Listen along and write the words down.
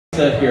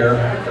Here.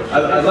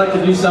 I'd like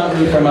to do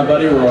something for my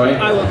buddy Roy,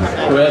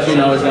 who, as you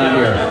know, is not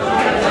here.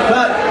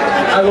 But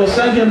I will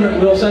send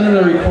him. We'll send him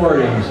the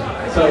recordings.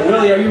 So,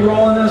 Willie, are you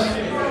rolling this?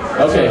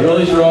 Okay,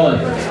 Willie's rolling.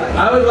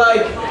 I would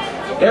like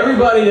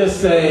everybody to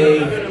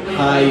say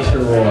hi to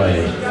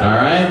Roy. All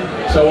right.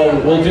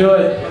 So we'll do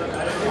it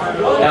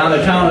on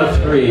the count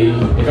of 3.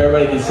 If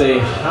everybody can say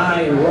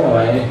hi,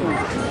 Roy,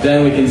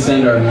 then we can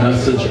send our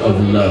message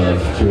of love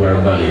to our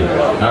buddy.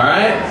 All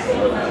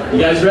right. You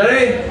guys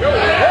ready?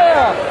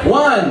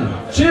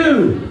 1,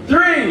 2,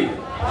 3.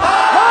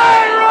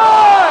 Hi,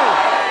 Roy!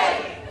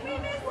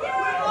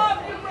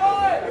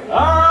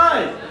 All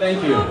right,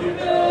 thank you.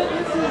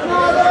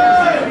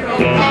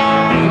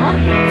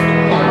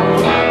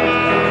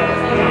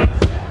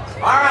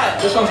 All right,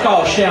 this one's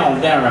called Shell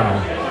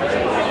Down.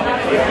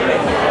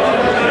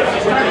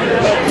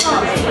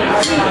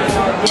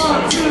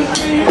 1, 2,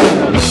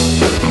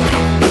 3.